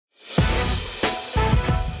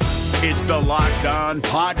It's the Locked On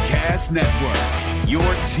Podcast Network, your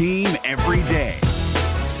team every day.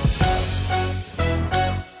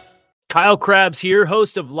 Kyle Krabs here,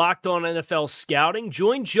 host of Locked On NFL Scouting.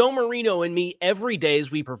 Join Joe Marino and me every day as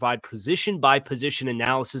we provide position-by-position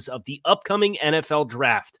analysis of the upcoming NFL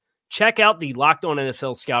Draft. Check out the Locked On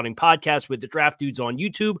NFL Scouting podcast with the Draft Dudes on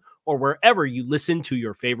YouTube or wherever you listen to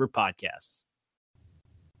your favorite podcasts.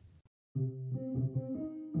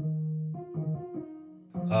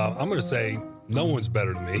 I'm going to say no one's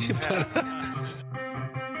better than me.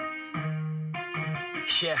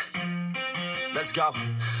 Yeah, let's go.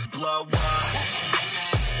 Blow up.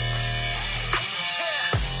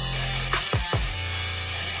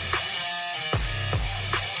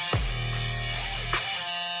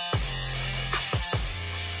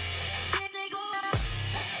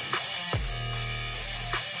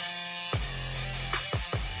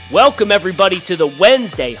 Welcome, everybody, to the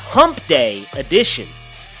Wednesday Hump Day edition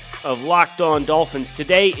of Locked On Dolphins.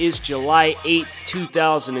 Today is July 8th,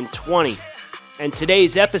 2020, and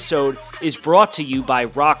today's episode is brought to you by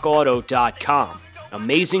RockAuto.com.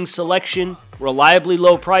 Amazing selection, reliably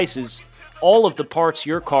low prices, all of the parts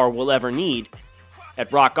your car will ever need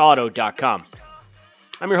at RockAuto.com.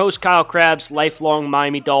 I'm your host, Kyle Krabs, lifelong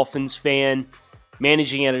Miami Dolphins fan,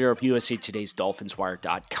 managing editor of USA Today's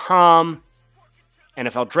DolphinsWire.com,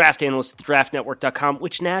 NFL draft analyst at theDraftNetwork.com,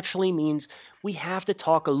 which naturally means we have to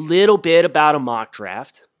talk a little bit about a mock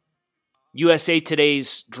draft. USA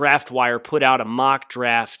Today's Draft Wire put out a mock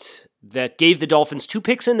draft that gave the Dolphins 2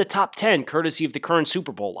 picks in the top 10, courtesy of the current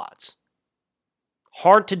Super Bowl odds.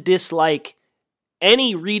 Hard to dislike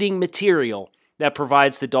any reading material that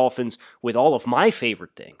provides the Dolphins with all of my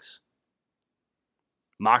favorite things.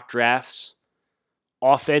 Mock drafts,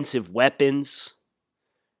 offensive weapons,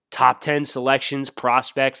 top 10 selections,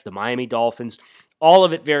 prospects, the Miami Dolphins, all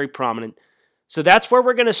of it very prominent. So that's where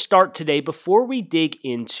we're going to start today before we dig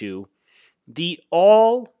into the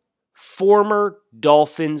all-former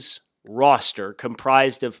Dolphins roster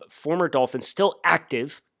comprised of former Dolphins still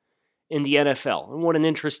active in the NFL. And what an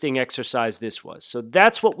interesting exercise this was. So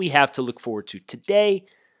that's what we have to look forward to today.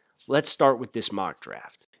 Let's start with this mock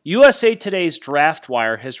draft. USA Today's Draft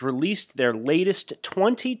Wire has released their latest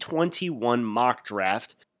 2021 mock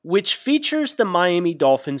draft, which features the Miami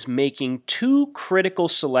Dolphins making 2 critical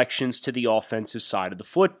selections to the offensive side of the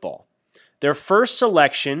football. Their first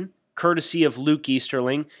selection, courtesy of Luke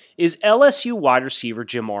Easterling, is LSU wide receiver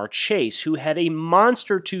Ja'Marr Chase, who had a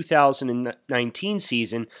monster 2019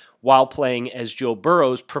 season while playing as Joe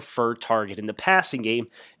Burrow's preferred target in the passing game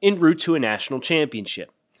en route to a national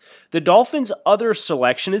championship. The Dolphins' other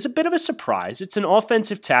selection is a bit of a surprise. It's an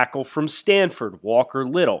offensive tackle from Stanford, Walker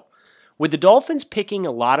Little. With the Dolphins picking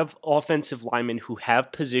a lot of offensive linemen who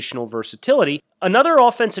have positional versatility, another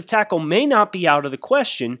offensive tackle may not be out of the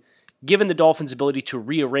question, given the Dolphins' ability to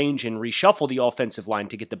rearrange and reshuffle the offensive line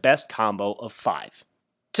to get the best combo of 5.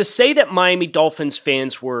 To say that Miami Dolphins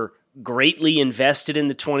fans were greatly invested in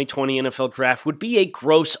the 2020 NFL Draft would be a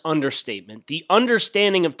gross understatement. The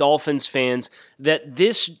understanding of Dolphins fans that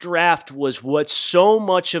this draft was what so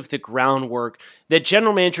much of the groundwork that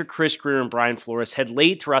general manager Chris Grier and Brian Flores had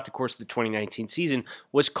laid throughout the course of the 2019 season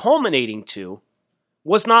was culminating to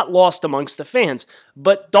was not lost amongst the fans.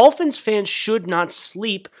 But Dolphins fans should not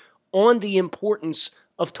sleep on the importance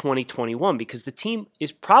of 2021 because the team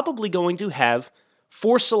is probably going to have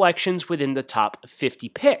 4 selections within the top 50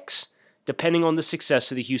 picks. Depending on the success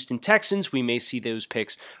of the Houston Texans, we may see those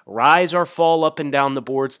picks rise or fall up and down the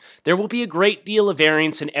boards. There will be a great deal of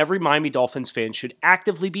variance, and every Miami Dolphins fan should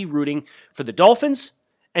actively be rooting for the Dolphins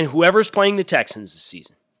and whoever's playing the Texans this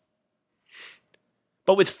season.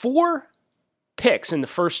 But with 4 picks in the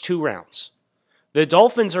first 2 rounds, the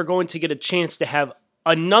Dolphins are going to get a chance to have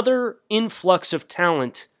another influx of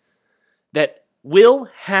talent that will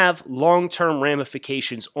have long-term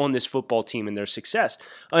ramifications on this football team and their success.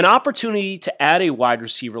 An opportunity to add a wide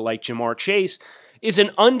receiver like Ja'Marr Chase is an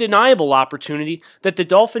undeniable opportunity that the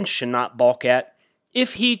Dolphins should not balk at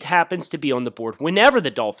if he happens to be on the board whenever the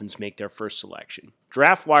Dolphins make their first selection.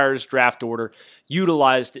 Draft Wire's draft order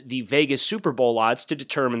utilized the Vegas Super Bowl odds to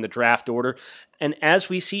determine the draft order, and as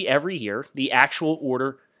we see every year, the actual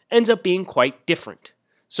order ends up being quite different.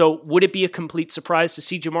 So would it be a complete surprise to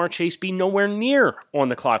see Ja'Marr Chase be nowhere near on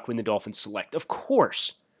the clock when the Dolphins select? Of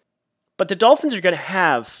course. But the Dolphins are going to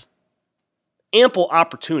have ample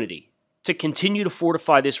opportunity to continue to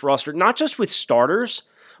fortify this roster, not just with starters,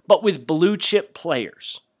 but with blue chip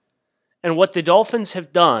players. And what the Dolphins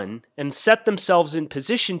have done and set themselves in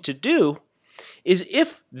position to do is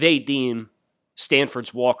if they deem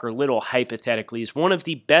Stanford's Walker Little hypothetically as one of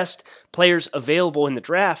the best players available in the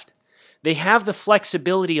draft, they have the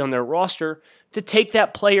flexibility on their roster to take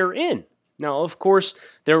that player in. Now, of course,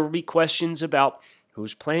 there will be questions about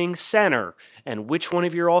who's playing center and which one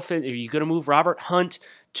of your offense. Are you going to move Robert Hunt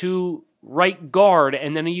to right guard,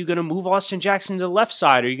 and then are you going to move Austin Jackson to the left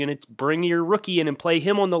side? Are you going to bring your rookie in and play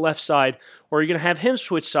him on the left side, or are you going to have him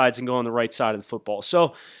switch sides and go on the right side of the football?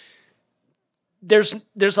 So there's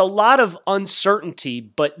a lot of uncertainty,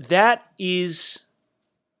 but that is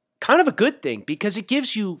kind of a good thing because it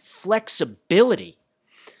gives you flexibility.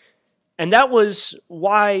 And that was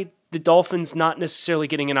why the Dolphins not necessarily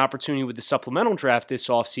getting an opportunity with the supplemental draft this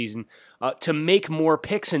offseason to make more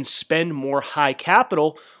picks and spend more high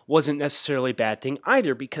capital wasn't necessarily a bad thing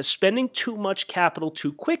either, because spending too much capital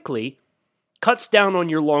too quickly cuts down on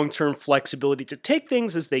your long-term flexibility to take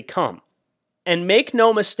things as they come. And make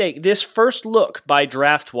no mistake, this first look by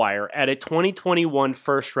DraftWire at a 2021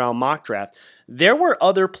 first-round mock draft, there were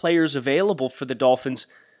other players available for the Dolphins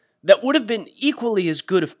that would have been equally as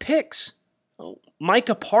good of picks.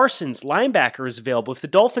 Micah Parsons, linebacker, is available. If the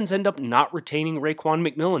Dolphins end up not retaining Raekwon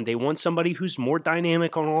McMillan, they want somebody who's more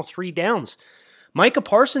dynamic on all three downs. Micah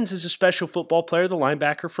Parsons is a special football player, the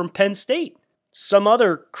linebacker from Penn State. Some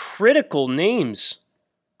other critical names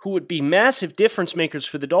who would be massive difference makers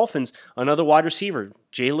for the Dolphins, another wide receiver,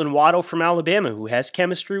 Jalen Waddle from Alabama, who has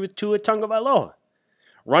chemistry with Tua Tagovailoa.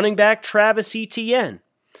 Running back Travis Etienne.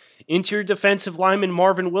 Interior defensive lineman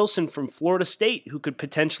Marvin Wilson from Florida State, who could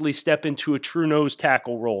potentially step into a true nose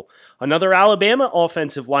tackle role. Another Alabama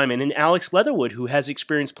offensive lineman in Alex Leatherwood, who has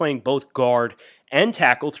experience playing both guard and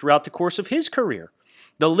tackle throughout the course of his career.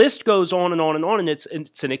 The list goes on and on and on, and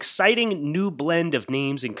it's an exciting new blend of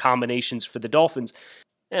names and combinations for the Dolphins.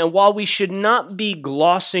 And while we should not be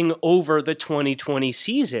glossing over the 2020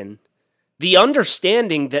 season, the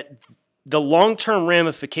understanding that the long-term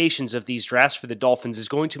ramifications of these drafts for the Dolphins is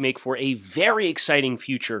going to make for a very exciting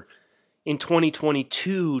future in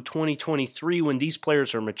 2022, 2023, when these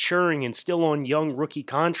players are maturing and still on young rookie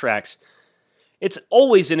contracts. It's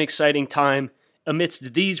always an exciting time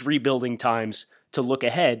amidst these rebuilding times to look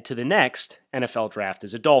ahead to the next NFL draft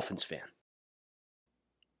as a Dolphins fan.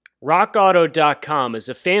 RockAuto.com is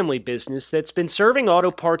a family business that's been serving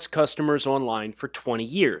auto parts customers online for 20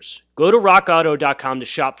 years. Go to RockAuto.com to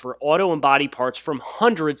shop for auto and body parts from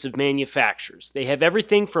hundreds of manufacturers. They have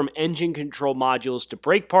everything from engine control modules to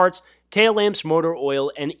brake parts, tail lamps, motor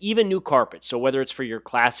oil, and even new carpets. So whether it's for your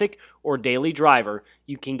classic or daily driver,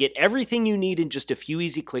 you can get everything you need in just a few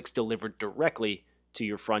easy clicks delivered directly to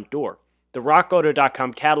your front door. The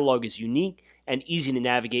RockAuto.com catalog is unique and easy to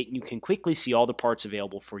navigate, and you can quickly see all the parts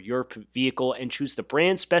available for your vehicle and choose the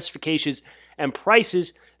brand, specifications, and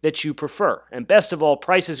prices that you prefer. And best of all,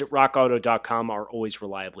 prices at rockauto.com are always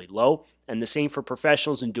reliably low, and the same for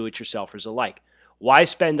professionals and do-it-yourselfers alike. Why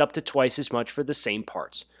spend up to twice as much for the same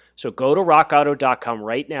parts? So go to rockauto.com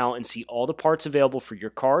right now and see all the parts available for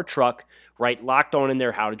your car or truck. Write Locked On in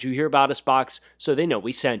there, How Did You Hear About Us box, so they know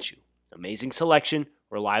we sent you. Amazing selection,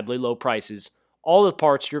 reliably low prices, all the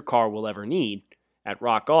parts your car will ever need at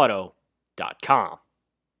rockauto.com.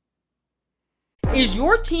 Is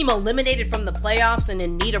your team eliminated from the playoffs and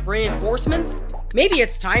in need of reinforcements? Maybe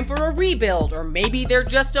it's time for a rebuild, or maybe they're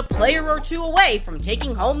just a player or two away from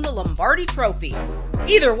taking home the Lombardi Trophy.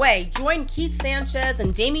 Either way, join Keith Sanchez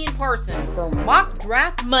and Damian Parson for Mock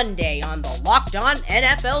Draft Monday on the Locked On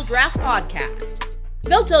NFL Draft Podcast.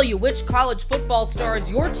 They'll tell you which college football stars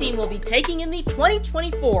your team will be taking in the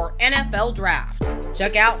 2024 NFL Draft.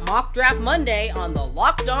 Check out Mock Draft Monday on the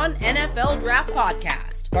Locked On NFL Draft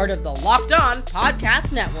Podcast, part of the Locked On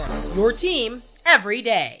Podcast Network. Your team every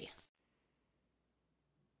day.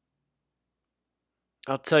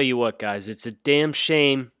 I'll tell you what, guys, it's a damn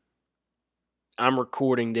shame I'm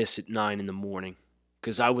recording this at 9 in the morning,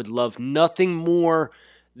 because I would love nothing more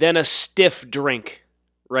than a stiff drink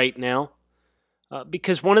right now.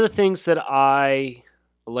 Because one of the things that I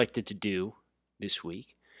elected to do this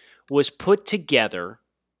week was put together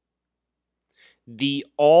the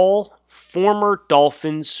all former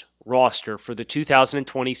Dolphins roster for the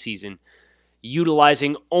 2020 season,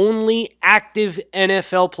 utilizing only active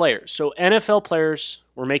NFL players. So NFL players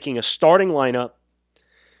were making a starting lineup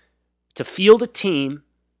to field a team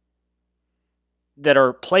that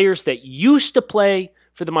are players that used to play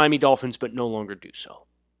for the Miami Dolphins but no longer do so.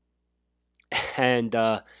 And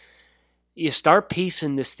you start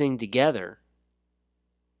piecing this thing together,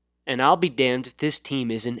 and I'll be damned if this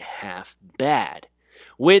team isn't half bad,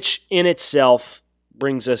 which in itself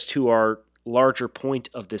brings us to our larger point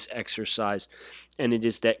of this exercise, and it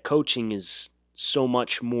is that coaching is so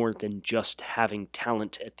much more than just having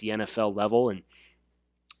talent at the NFL level, and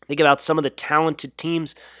Think about some of the talented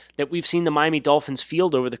teams that we've seen the Miami Dolphins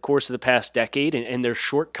field over the course of the past decade and their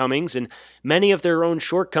shortcomings. And many of their own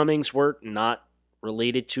shortcomings were not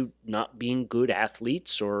related to not being good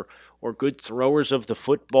athletes or good throwers of the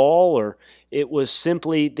football, or it was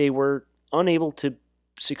simply they were unable to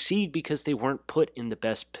succeed because they weren't put in the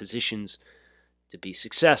best positions to be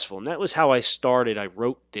successful. And that was how I started. I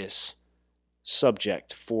wrote this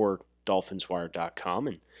subject for DolphinsWire.com,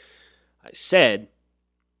 and I said,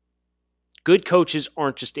 good coaches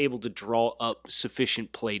aren't just able to draw up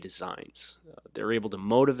sufficient play designs. They're able to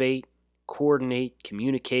motivate, coordinate,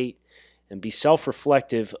 communicate, and be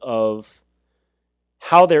self-reflective of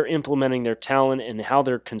how they're implementing their talent and how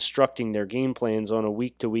they're constructing their game plans on a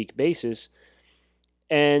week-to-week basis,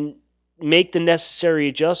 and make the necessary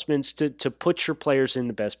adjustments to put your players in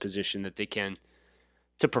the best position that they can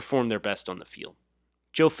to perform their best on the field.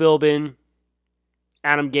 Joe Philbin,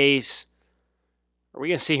 Adam Gase, are we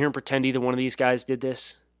going to sit here and pretend either one of these guys did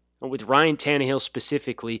this? And with Ryan Tannehill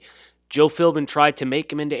specifically, Joe Philbin tried to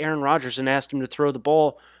make him into Aaron Rodgers and asked him to throw the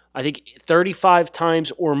ball, I think, 35 times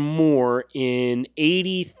or more in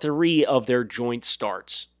 83 of their joint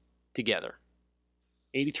starts together.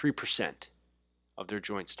 83% of their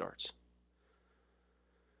joint starts.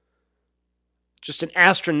 Just an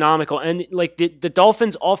astronomical, and like the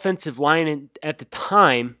Dolphins' offensive line at the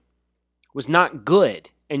time was not good.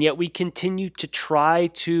 And yet we continued to try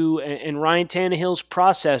to, and Ryan Tannehill's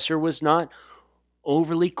processor was not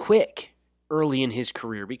overly quick early in his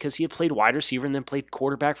career because he had played wide receiver and then played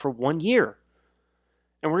quarterback for 1 year.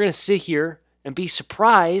 And we're going to sit here and be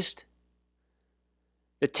surprised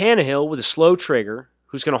that Tannehill, with a slow trigger,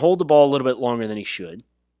 who's going to hold the ball a little bit longer than he should,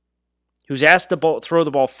 who's asked to throw the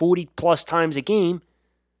ball 40-plus times a game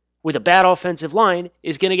with a bad offensive line,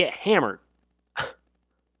 is going to get hammered.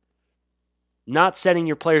 Not setting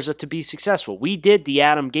your players up to be successful. We did the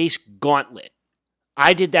Adam Gase gauntlet.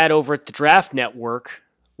 I did that over at the Draft Network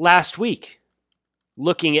last week,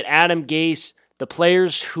 looking at Adam Gase, the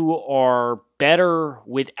players who are better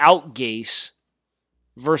without Gase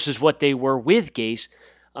versus what they were with Gase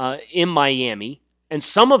in Miami. And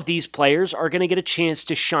some of these players are going to get a chance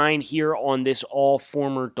to shine here on this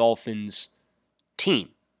all-former Dolphins team.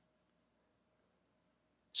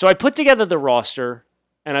 So I put together the roster,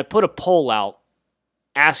 and I put a poll out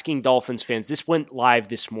asking Dolphins fans, this went live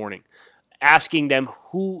this morning, asking them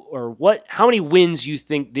how many wins you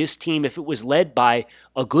think this team, if it was led by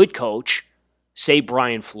a good coach, say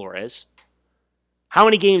Brian Flores, how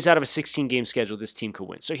many games out of a 16-game schedule this team could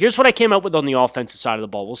win. So here's what I came up with on the offensive side of the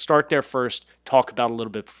ball. We'll start there first, talk about it a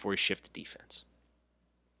little bit before we shift to defense.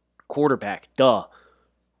 Quarterback,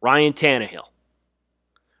 Ryan Tannehill.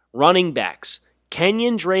 Running backs,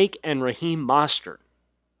 Kenyon Drake and Raheem Mostert,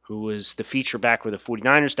 who was the feature back with the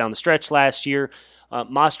 49ers down the stretch last year.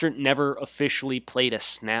 Mostert never officially played a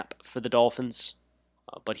snap for the Dolphins,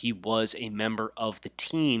 but he was a member of the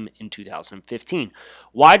team in 2015.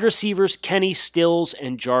 Wide receivers, Kenny Stills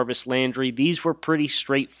and Jarvis Landry. These were pretty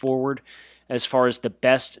straightforward as far as the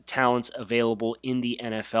best talents available in the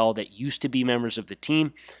NFL that used to be members of the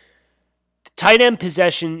team. The tight end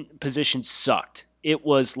position sucked. It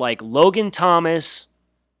was like Logan Thomas,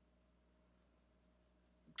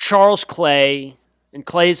 Charles Clay, and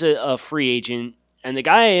Clay's a free agent, and the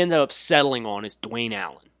guy I ended up settling on is Dwayne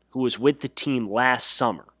Allen, who was with the team last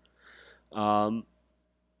summer. The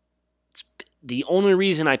only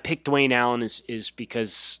reason I picked Dwayne Allen is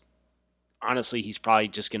because, honestly, he's probably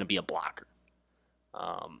just going to be a blocker.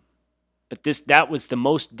 But that was the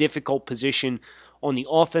most difficult position on the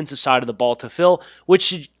offensive side of the ball to fill, which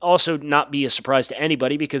should also not be a surprise to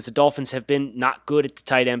anybody because the Dolphins have been not good at the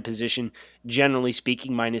tight end position, generally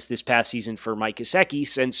speaking, minus this past season for Mike Gesicki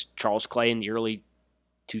since Charles Clay in the early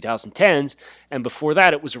 2010s, and before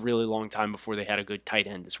that, it was a really long time before they had a good tight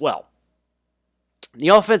end as well. The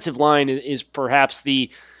offensive line is perhaps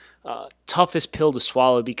the toughest pill to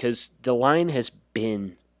swallow because the line has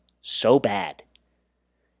been so bad.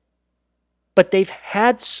 But they've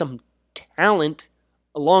had some talent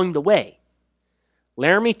along the way.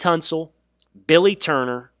 Laramie Tunsil, Billy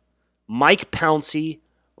Turner, Mike Pouncey,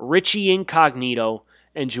 Richie Incognito,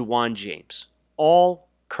 and Juwan James. All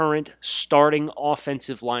current starting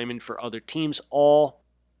offensive linemen for other teams, all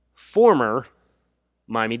former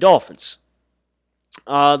Miami Dolphins.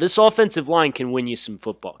 This offensive line can win you some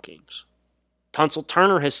football games. Tunsil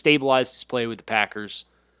Turner has stabilized his play with the Packers.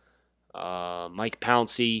 Mike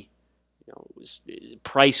Pouncey,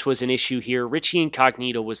 price was an issue here. Richie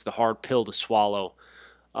Incognito was the hard pill to swallow,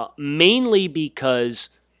 mainly because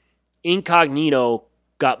Incognito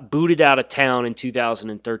got booted out of town in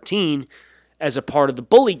 2013, as a part of the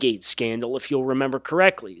Bullygate scandal, if you'll remember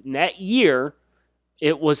correctly. In that year,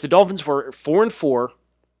 it was the Dolphins were 4-4.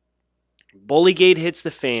 Bullygate hits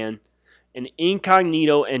the fan, and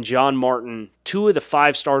Incognito and John Martin, 2 of the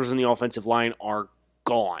 5 starters on the offensive line, are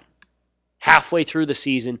gone. Halfway through the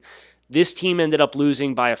season, this team ended up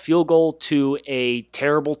losing by a field goal to a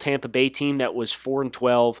terrible Tampa Bay team that was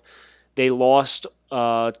 4-12. They lost to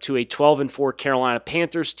a 12-4 Carolina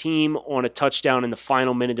Panthers team on a touchdown in the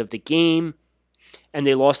final minute of the game. And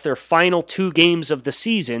they lost their final 2 games of the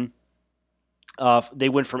season. They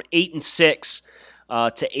went from 8-6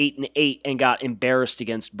 to 8-8 and got embarrassed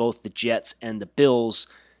against both the Jets and the Bills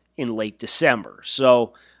in late December.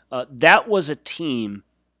 So that was a team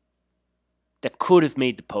that could have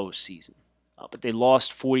made the postseason. But they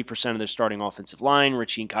lost 40% of their starting offensive line.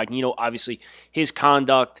 Richie Incognito, obviously, his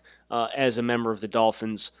conduct as a member of the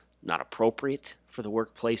Dolphins, not appropriate for the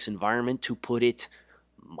workplace environment, to put it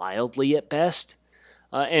mildly at best.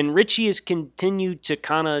 And Richie has continued to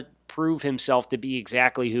kind of prove himself to be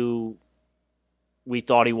exactly who we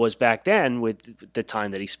thought he was back then, with the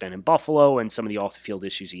time that he spent in Buffalo and some of the off-the-field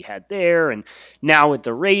issues he had there, and now with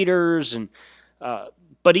the Raiders. And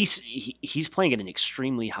but he's playing at an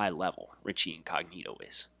extremely high level, Richie Incognito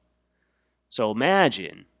is. So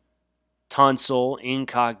imagine Tunsil,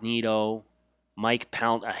 Incognito,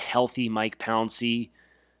 a healthy Mike Pouncey,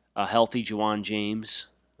 a healthy Juwan James,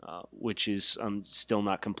 which is still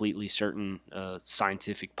not completely certain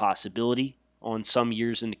scientific possibility on some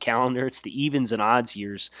years in the calendar. It's the evens and odds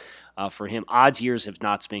years for him. Odds years have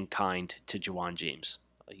not been kind to Juwan James.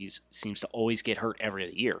 He seems to always get hurt every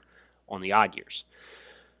other year on the odd years.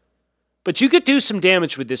 But you could do some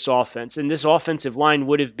damage with this offense, and this offensive line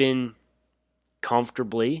would have been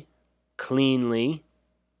comfortably, cleanly,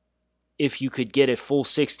 if you could get a full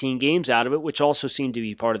 16 games out of it, which also seemed to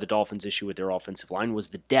be part of the Dolphins' issue with their offensive line, was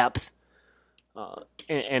the depth.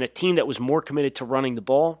 And a team that was more committed to running the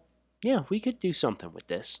ball, yeah, we could do something with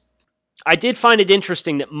this. I did find it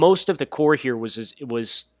interesting that most of the core here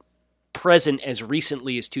was present as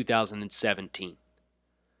recently as 2017.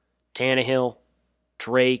 Tannehill,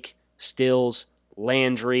 Drake, Stills,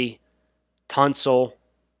 Landry, Tunsil,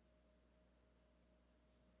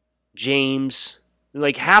 James,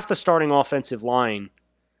 like half the starting offensive line.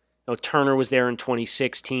 Turner was there in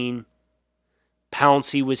 2016.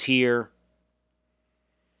 Pouncey was here.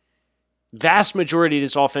 Vast majority of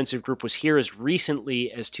this offensive group was here as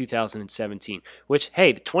recently as 2017, which,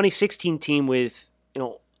 hey, the 2016 team with,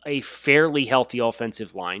 a fairly healthy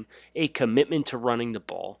offensive line, a commitment to running the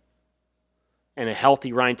ball, and a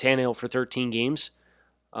healthy Ryan Tannehill for 13 games,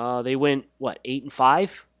 they went,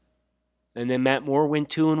 8-5? And then Matt Moore went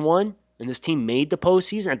 2-1, and this team made the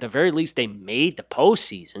postseason. At the very least, they made the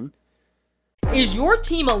postseason. Is your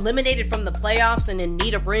team eliminated from the playoffs and in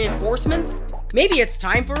need of reinforcements? Maybe it's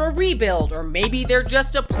time for a rebuild, or maybe they're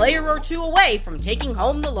just a player or 2 away from taking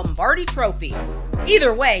home the Lombardi Trophy.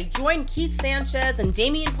 Either way, join Keith Sanchez and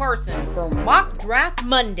Damian Parson for Mock Draft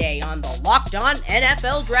Monday on the Locked On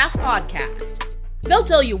NFL Draft Podcast. They'll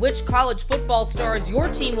tell you which college football stars your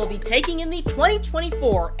team will be taking in the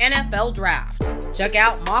 2024 NFL Draft. Check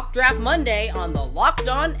out Mock Draft Monday on the Locked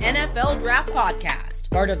On NFL Draft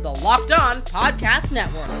Podcast, part of the Locked On Podcast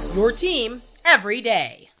Network, your team every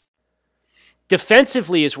day.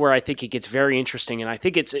 Defensively is where I think it gets very interesting, and I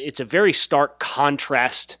think it's a very stark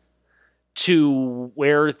contrast to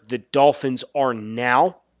where the Dolphins are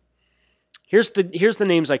now. Here's the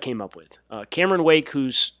names I came up with. Cameron Wake,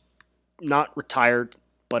 who's not retired,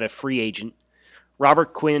 but a free agent.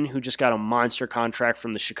 Robert Quinn, who just got a monster contract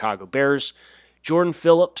from the Chicago Bears. Jordan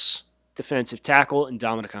Phillips, defensive tackle, and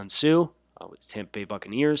Dominican Suh with the Tampa Bay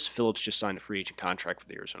Buccaneers. Phillips just signed a free agent contract for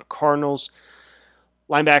the Arizona Cardinals.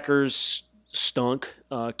 Linebackers stunk.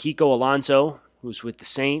 Kiko Alonso, who's with the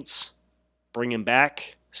Saints, bring him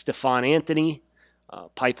back. Stephon Anthony,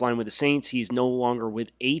 pipeline with the Saints. He's no longer with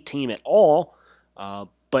a team at all.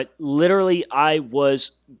 But literally, I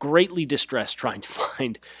was greatly distressed trying to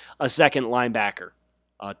find a second linebacker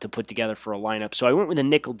to put together for a lineup. So I went with a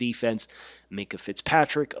nickel defense. Minka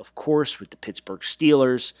Fitzpatrick, of course, with the Pittsburgh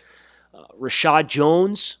Steelers. Rashad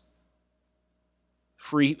Jones,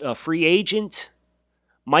 free agent.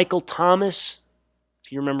 Michael Thomas,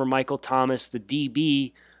 if you remember Michael Thomas, the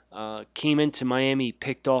DB, came into Miami,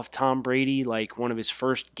 picked off Tom Brady like one of his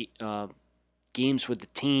first games with the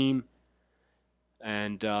team.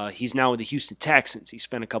 And he's now with the Houston Texans. He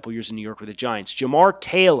spent a couple years in New York with the Giants. Jamar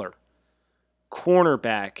Taylor,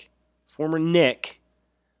 cornerback, former Knick.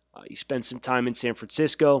 He spent some time in San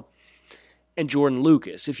Francisco. And Jordan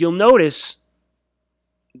Lucas. If you'll notice,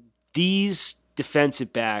 these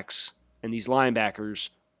defensive backs and these linebackers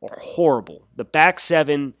are horrible. The back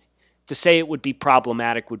seven, to say it would be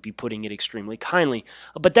problematic would be putting it extremely kindly.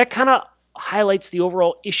 But that kind of highlights the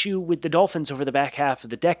overall issue with the Dolphins over the back half of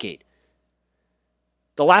the decade.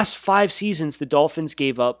 The last 5 seasons, the Dolphins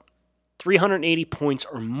gave up 380 points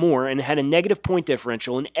or more and had a negative point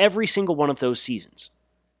differential in every single one of those seasons.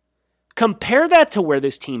 Compare that to where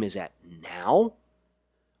this team is at now,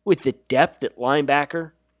 with the depth at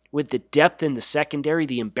linebacker, with the depth in the secondary,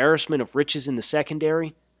 the embarrassment of riches in the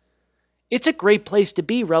secondary. It's a great place to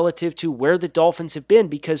be relative to where the Dolphins have been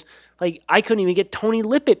because, I couldn't even get Tony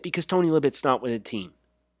Lippett because Tony Lippett's not with a team.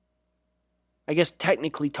 I guess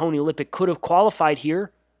technically Tony Lippett could have qualified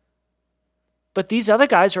here, but these other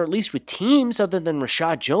guys are at least with teams other than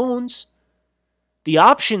Rashad Jones. The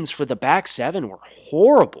options for the back seven were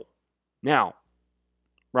horrible. Now,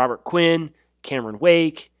 Robert Quinn, Cameron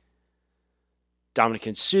Wake,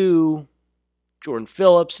 Dominican Sue, Jordan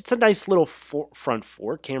Phillips. It's a nice little front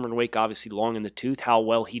four. Cameron Wake, obviously long in the tooth. How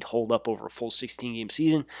well he'd hold up over a full 16-game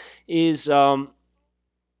season is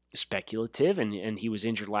speculative, and he was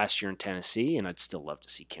injured last year in Tennessee, and I'd still love to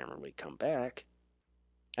see Cameron Wake come back.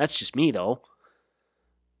 That's just me, though.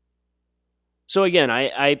 So again,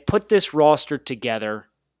 I put this roster together,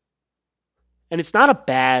 and it's not a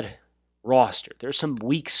bad roster. There's some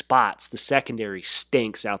weak spots. The secondary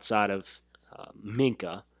stinks outside of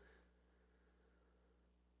Minka.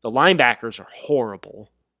 The linebackers are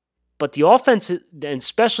horrible. But the offense, and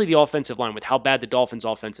especially the offensive line, with how bad the Dolphins'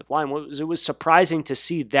 offensive line was, it was surprising to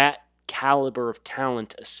see that caliber of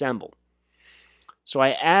talent assembled. So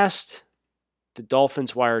I asked the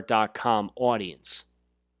DolphinsWire.com audience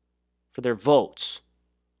for their votes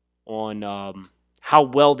on how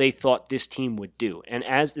well they thought this team would do. And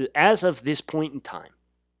as of this point in time,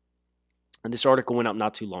 and this article went up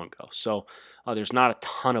not too long ago, so there's not a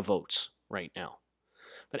ton of votes right now.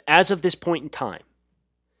 But as of this point in time,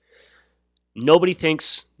 nobody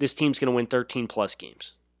thinks this team's going to win 13-plus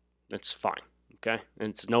games. That's fine, okay?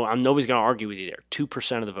 And nobody's going to argue with you there.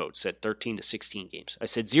 2% of the votes said 13 to 16 games. I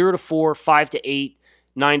said 0 to 4, 5 to 8,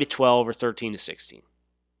 9 to 12, or 13 to 16.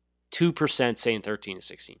 2% saying 13 to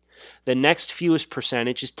 16. The next fewest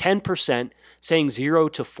percentage is 10% saying 0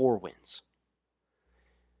 to 4 wins.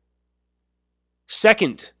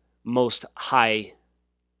 Second most high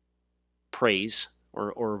praise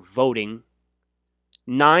or voting,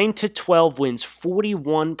 9 to 12 wins,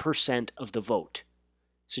 41% of the vote,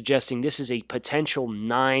 suggesting this is a potential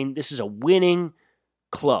 9. This is a winning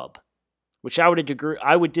club, which I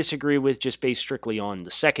would disagree with just based strictly on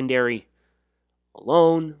the secondary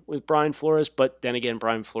alone with Brian Flores. But then again,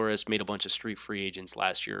 Brian Flores made a bunch of street free agents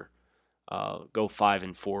last year go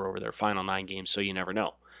 5-4 over their final 9 games, so you never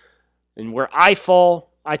know. And where I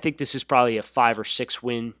fall, I think this is probably a 5 or 6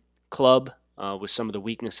 win club with some of the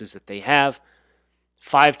weaknesses that they have.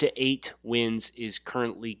 5 to 8 wins is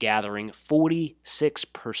currently gathering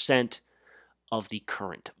 46% of the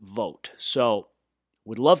current vote. So,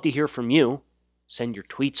 would love to hear from you. Send your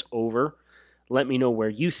tweets over. Let me know where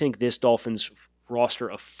you think this Dolphins roster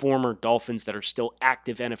of former Dolphins that are still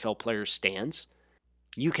active NFL players stands.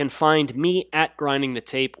 You can find me at Grinding the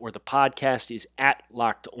Tape, or the podcast is at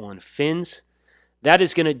Locked On Fins. That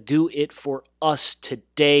is going to do it for us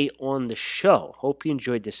today on the show. Hope you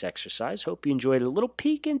enjoyed this exercise. Hope you enjoyed a little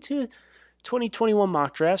peek into 2021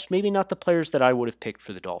 mock drafts. Maybe not the players that I would have picked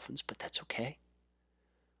for the Dolphins, but that's okay.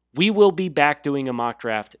 We will be back doing a mock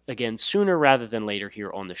draft again sooner rather than later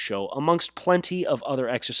here on the show, amongst plenty of other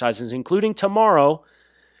exercises, including tomorrow,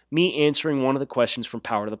 me answering one of the questions from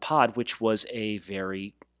Power to the Pod, which was a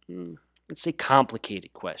very, let's say,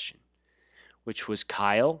 complicated question, which was,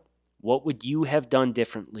 Kyle, what would you have done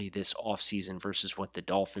differently this offseason versus what the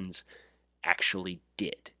Dolphins actually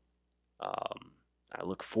did? I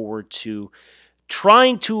look forward to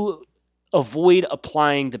trying to avoid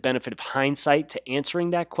applying the benefit of hindsight to answering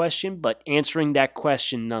that question, but answering that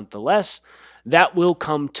question nonetheless. That will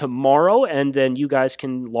come tomorrow, and then you guys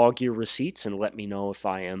can log your receipts and let me know if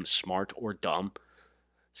I am smart or dumb.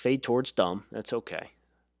 Fade towards dumb. That's okay.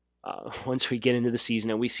 Once we get into the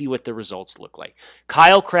season and we see what the results look like.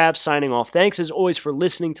 Kyle Krabs signing off. Thanks as always for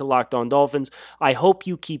listening to Locked On Dolphins. I hope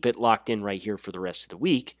you keep it locked in right here for the rest of the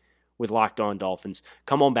week with Locked On Dolphins.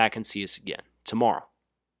 Come on back and see us again tomorrow.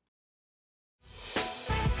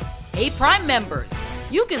 Hey, Prime members,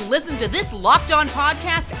 you can listen to this Locked On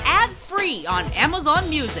podcast ad-free on Amazon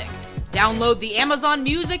Music. Download the Amazon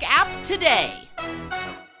Music app today.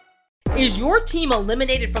 Is your team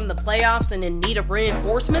eliminated from the playoffs and in need of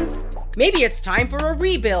reinforcements? Maybe it's time for a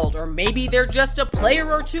rebuild, or maybe they're just a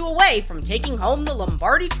player or two away from taking home the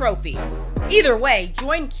Lombardi Trophy. Either way,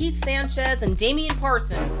 join Keith Sanchez and Damian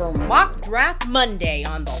Parson for Mock Draft Monday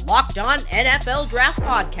on the Locked On NFL Draft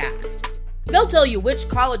Podcast. They'll tell you which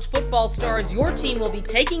college football stars your team will be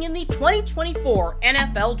taking in the 2024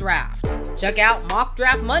 NFL Draft. Check out Mock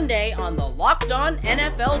Draft Monday on the Locked On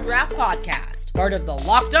NFL Draft Podcast, part of the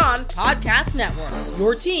Locked On Podcast Network,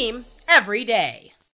 your team every day.